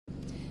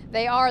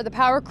They are. The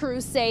power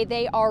crews say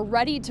they are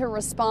ready to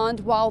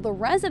respond while the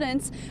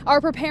residents are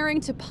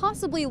preparing to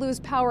possibly lose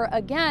power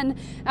again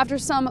after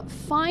some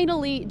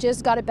finally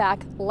just got it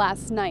back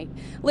last night.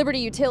 Liberty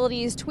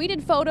Utilities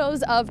tweeted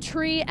photos of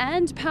tree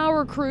and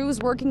power crews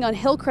working on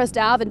Hillcrest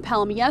Ave in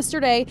Pelham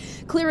yesterday,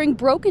 clearing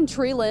broken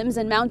tree limbs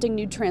and mounting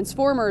new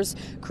transformers.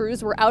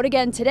 Crews were out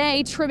again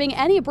today, trimming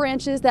any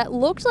branches that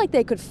looked like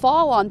they could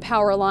fall on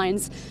power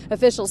lines.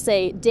 Officials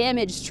say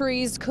damaged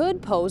trees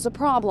could pose a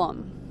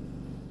problem.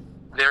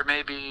 There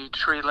may be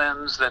tree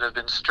limbs that have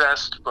been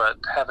stressed but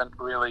haven't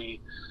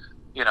really,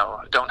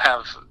 don't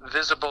have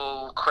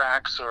visible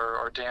cracks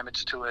or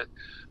damage to it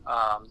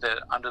that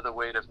under the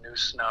weight of new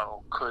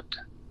snow could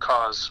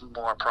cause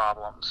more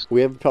problems.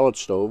 We have a pellet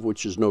stove,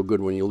 which is no good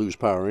when you lose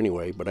power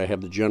anyway, but I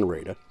have the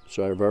generator,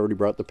 so I've already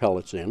brought the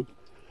pellets in.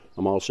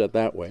 I'm all set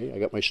that way. I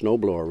got my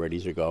snowblower ready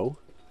to go,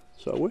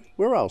 so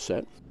we're all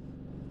set.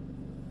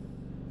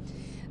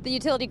 The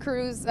utility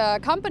crews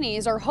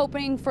companies are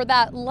hoping for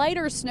that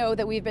lighter snow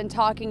that we've been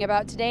talking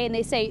about today, and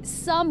they say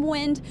some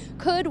wind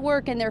could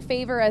work in their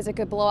favor as it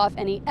could blow off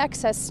any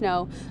excess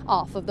snow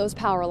off of those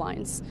power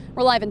lines.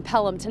 We're live in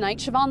Pelham tonight.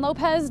 Siobhan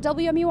Lopez,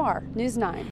 WMUR News 9.